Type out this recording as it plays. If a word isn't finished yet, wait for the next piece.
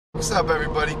What's up,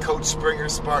 everybody? Coach Springer,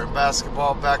 Spartan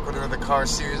Basketball, back with another car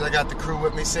series. I got the crew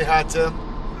with me. Say hi, Tim.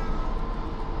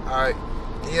 All right.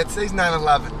 Yeah, today's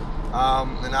 9/11,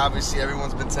 and obviously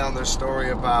everyone's been telling their story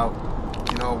about,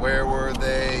 where were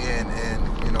they and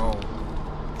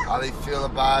how they feel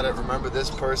about it. Remember this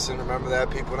person, remember that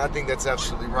people, and I think that's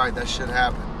absolutely right. That should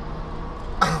happen.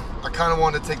 I kind of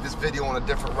wanted to take this video on a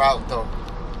different route, though.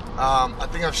 I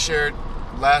think I've shared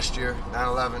last year,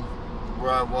 9/11. Where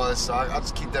I was, so I'll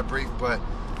just keep that brief. But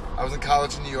I was in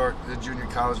college in New York, the junior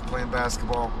college, playing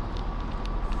basketball.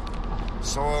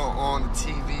 Saw on the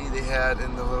TV they had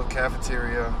in the little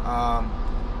cafeteria.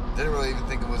 Didn't really even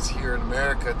think it was here in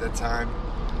America at that time.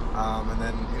 And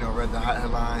then read the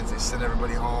headlines. They sent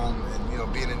everybody home,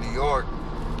 and being in New York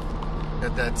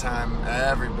at that time,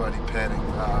 everybody panicked.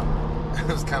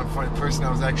 It was kind of funny. The person I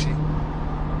was actually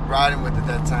riding with at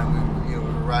that time, we were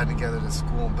riding together to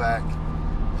school and back.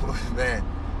 Man,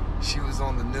 she was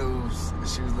on the news.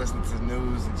 She was listening to the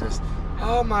news and just,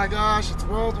 oh my gosh, it's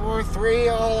World War III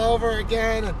all over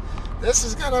again, and this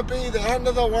is gonna be the end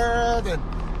of the world, and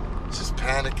just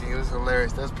panicking. It was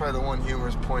hilarious. That was probably the one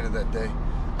humorous point of that day.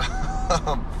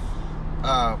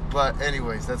 But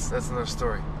anyways, that's another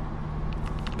story.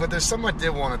 But there's something I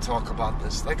did want to talk about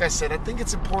this. Like I said, I think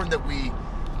it's important that we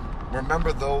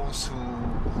remember those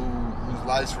whose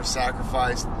lives were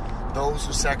sacrificed. Those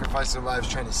who sacrificed their lives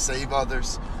trying to save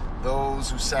others, those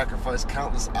who sacrificed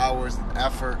countless hours and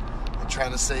effort in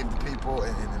trying to save the people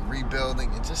and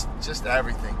rebuilding and just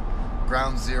everything.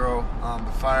 Ground Zero,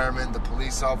 the firemen, the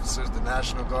police officers, the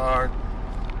National Guard,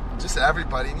 just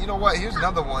everybody. And you know what? Here's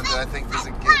another one that I think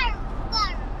doesn't get,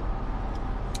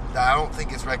 that I don't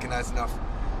think it's recognized enough.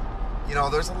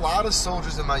 There's a lot of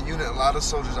soldiers in my unit, a lot of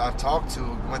soldiers I've talked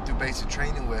to, went through basic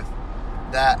training with,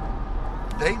 that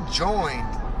they joined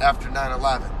after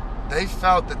 9/11. They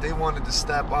felt that they wanted to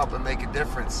step up and make a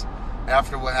difference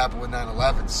after what happened with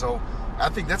 9/11. So I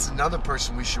think that's another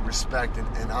person we should respect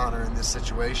and honor in this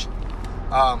situation.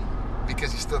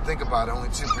 Because you still think about it, only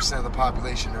 2% of the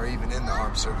population are even in the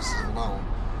armed services alone.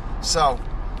 So,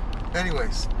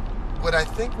 anyways, what I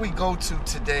think we go to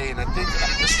today, and I think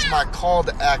this is my call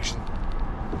to action.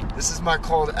 This is my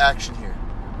call to action here.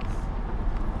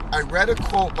 I read a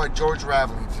quote by George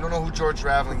Raveling. If you don't know who George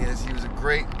Raveling is, he was a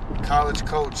great college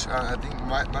coach. I think he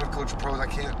might have coached pros. I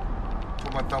can't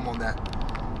put my thumb on that.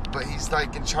 But he's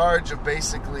like in charge of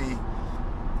basically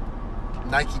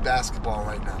Nike basketball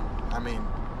right now. I mean,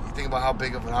 you think about how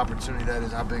big of an opportunity that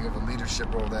is, how big of a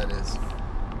leadership role that is.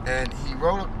 And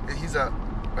he's a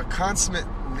consummate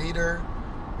leader,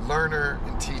 learner,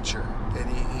 and teacher. And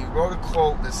he wrote a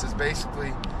quote that says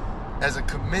basically, as a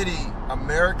committee,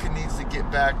 America needs to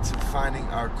get back to finding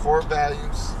our core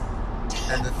values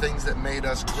and the things that made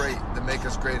us great, that make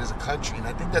us great as a country. And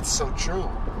I think that's so true.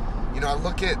 I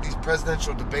look at these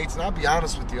presidential debates, and I'll be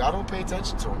honest with you, I don't pay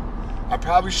attention to them. I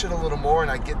probably should a little more, and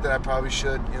I get that I probably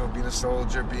should, being a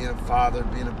soldier, being a father,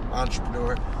 being an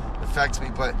entrepreneur, affects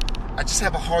me. But I just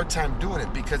have a hard time doing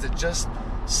it because it just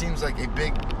seems like a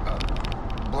big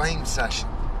blame session.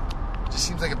 Just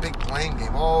seems like a big blame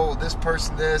game. Oh, this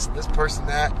person this person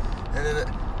that, and then,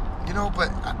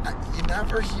 but you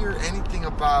never hear anything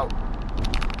about,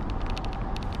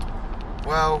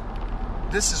 well,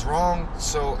 this is wrong,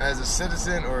 so as a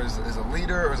citizen or as a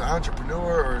leader or as an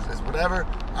entrepreneur or as whatever,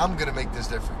 I'm going to make this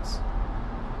difference.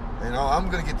 I'm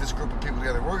going to get this group of people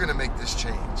together. We're going to make this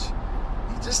change.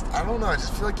 I don't know, I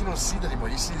just feel like you don't see that anymore.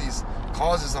 You see these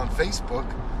causes on Facebook.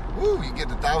 Woo, you get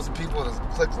 1,000 people to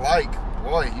click like.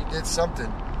 Boy, you did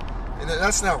something. And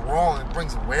that's not wrong. It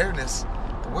brings awareness.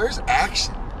 But where's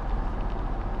action?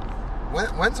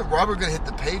 When's the rubber going to hit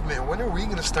the pavement? When are we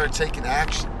going to start taking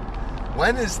action?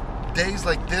 When is days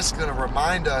like this going to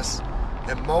remind us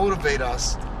and motivate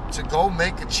us to go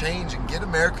make a change and get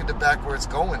America to back where it's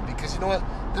going? Because you know what?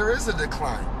 There is a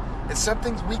decline. And some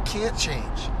things we can't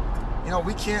change.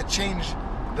 We can't change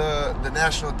the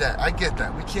national debt. I get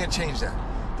that. We can't change that.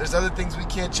 There's other things we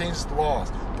can't change, the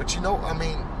laws. But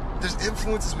there's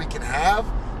influences we can have.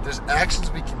 There's actions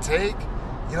we can take.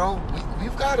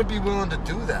 We've got to be willing to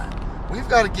do that. We've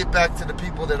got to get back to the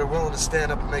people that are willing to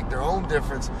stand up and make their own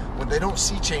difference when they don't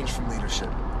see change from leadership.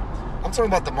 I'm talking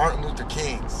about the Martin Luther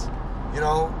Kings.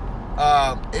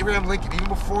 Abraham Lincoln, even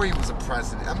before he was a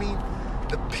president.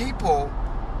 The people,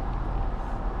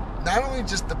 not only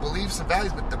just the beliefs and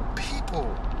values, but the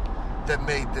people that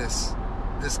made this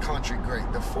country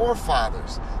great. The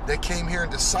forefathers that came here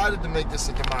and decided to make this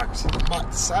a democracy,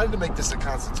 decided to make this a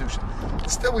constitution. And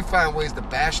still we find ways to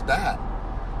bash that.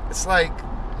 It's like,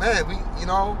 man,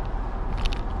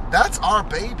 that's our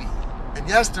baby. And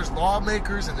yes, there's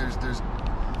lawmakers and there's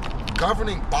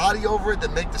governing body over it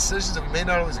that make decisions that we may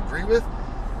not always agree with,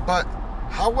 but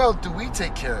how well do we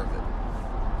take care of it?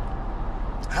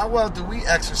 How well do we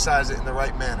exercise it in the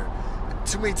right manner?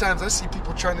 Too many times I see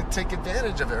people trying to take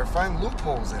advantage of it or find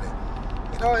loopholes in it.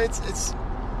 You know, it's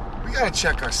we got to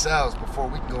check ourselves before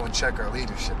we can go and check our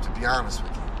leadership, to be honest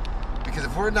with you. Because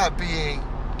if we're not being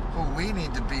who we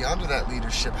need to be under that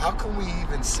leadership, how can we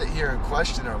even sit here and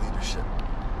question our leadership?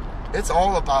 It's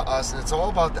all about us, and it's all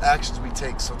about the actions we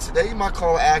take. So today my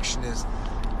call to action is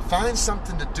find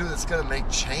something to do that's going to make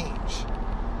change.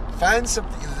 Find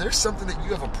something, if there's something that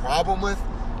you have a problem with,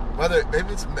 whether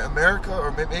maybe it's America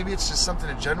or maybe it's just something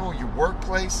in general, your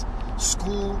workplace,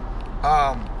 school,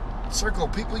 circle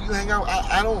of people you hang out.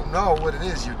 I don't know what it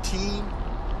is. Your team.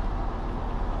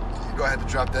 You go ahead and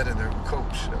drop that in there,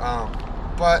 coach.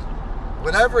 But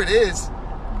whatever it is,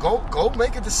 go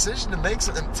make a decision to make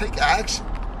something, take action.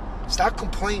 Stop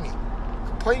complaining.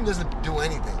 Complaining doesn't do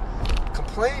anything.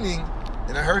 Complaining,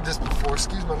 and I heard this before,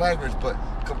 excuse my language, but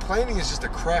complaining is just a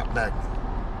crap magnet.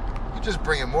 You're just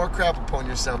bringing more crap upon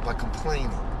yourself by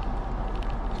complaining.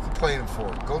 You're complaining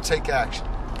for it. Go take action.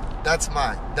 That's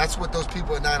mine. That's what those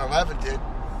people at 9/11 did.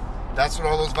 That's what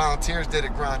all those volunteers did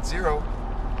at Ground Zero.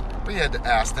 But you had to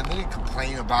ask them. They didn't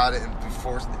complain about it and be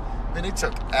forced. I mean, they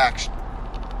took action.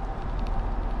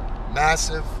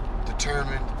 Massive,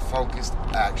 determined, focused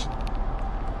action.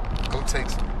 Go take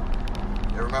some.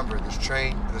 And remember, there's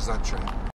trained and there's untrained.